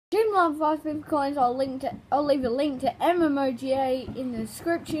love 5 FIFA coins, I'll leave a link to MMOGA in the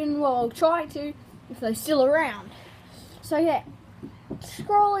description. Well, I'll try to if they're still around. So yeah,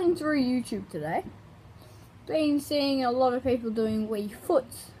 scrolling through YouTube today, been seeing a lot of people doing Wefut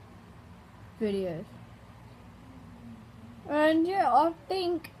videos, and yeah, I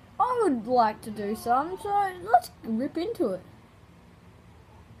think I would like to do some. So let's rip into it.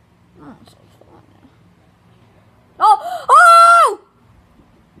 Oh, so fun now. Oh! Oh!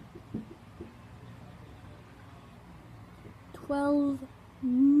 12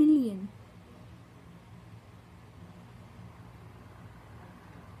 million.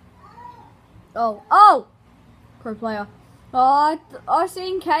 Oh! Pro player. Oh, I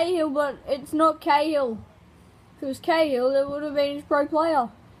seen Cahill, but it's not Cahill. If it was Cahill, it would have been his pro player.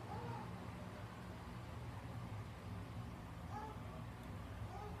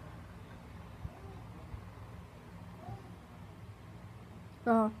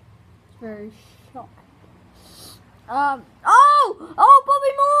 Oh, it's very shocked. Oh,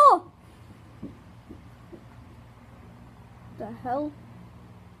 Bobby Moore! The hell?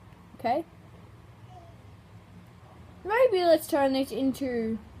 Okay. Maybe let's turn this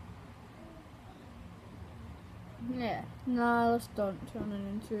into... Yeah, no, let's don't turn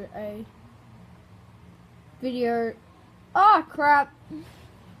it into a video. Ah, crap!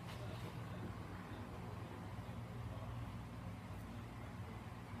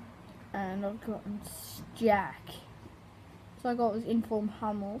 And I've gotten Jack. So I got was Inform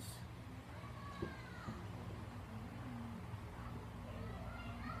Hummels.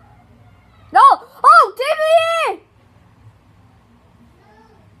 No! Oh, Timmy!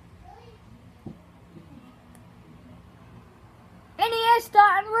 NES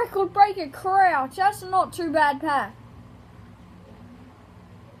start and record breaker crouch. That's not too bad pack.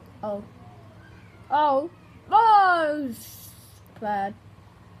 Oh. Oh. Oh, bad.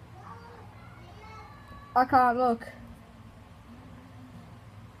 I can't look.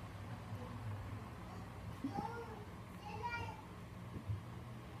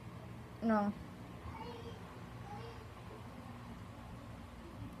 No.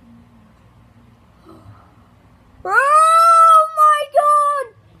 Oh my god!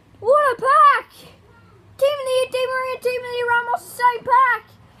 What a pack! Team of the Year, Di Maria, Team of the Year, Ramos, same pack!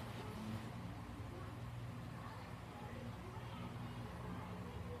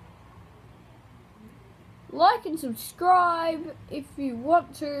 Like and subscribe if you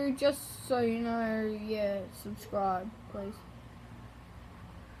want to, just so you know. Yeah, subscribe, please.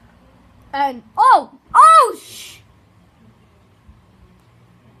 And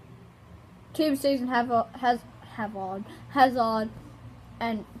Team Season Hazard,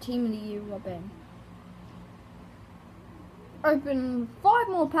 and Team of the Year Robin. Open 5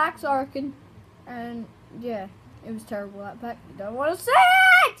 more packs, I reckon. And yeah, it was terrible, that pack. You don't want to see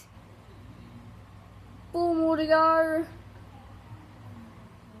it! 4 more to go.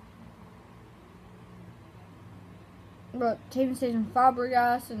 Got Team Season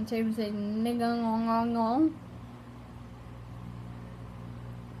Fabregas and Team Season Nigangongong.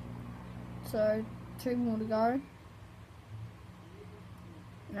 So 2 more to go.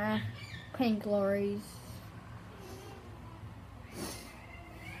 Nah, pink lorries.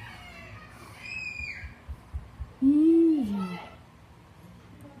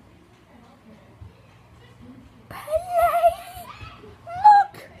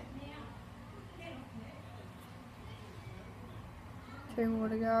 Two more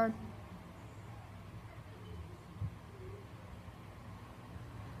to go.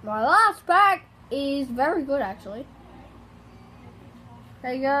 My last pack is very good, actually.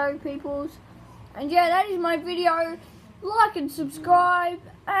 There you go, peoples. And yeah, that is my video. Like and subscribe.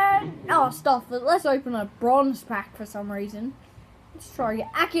 And stuff. But let's open a bronze pack for some reason. Let's try to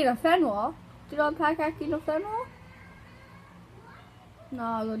get Akina Fenwa. Did I pack Akina Fenwa? No,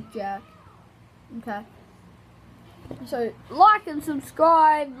 I got Jack. Okay. So, like and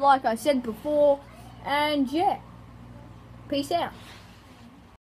subscribe, like I said before, and yeah, peace out.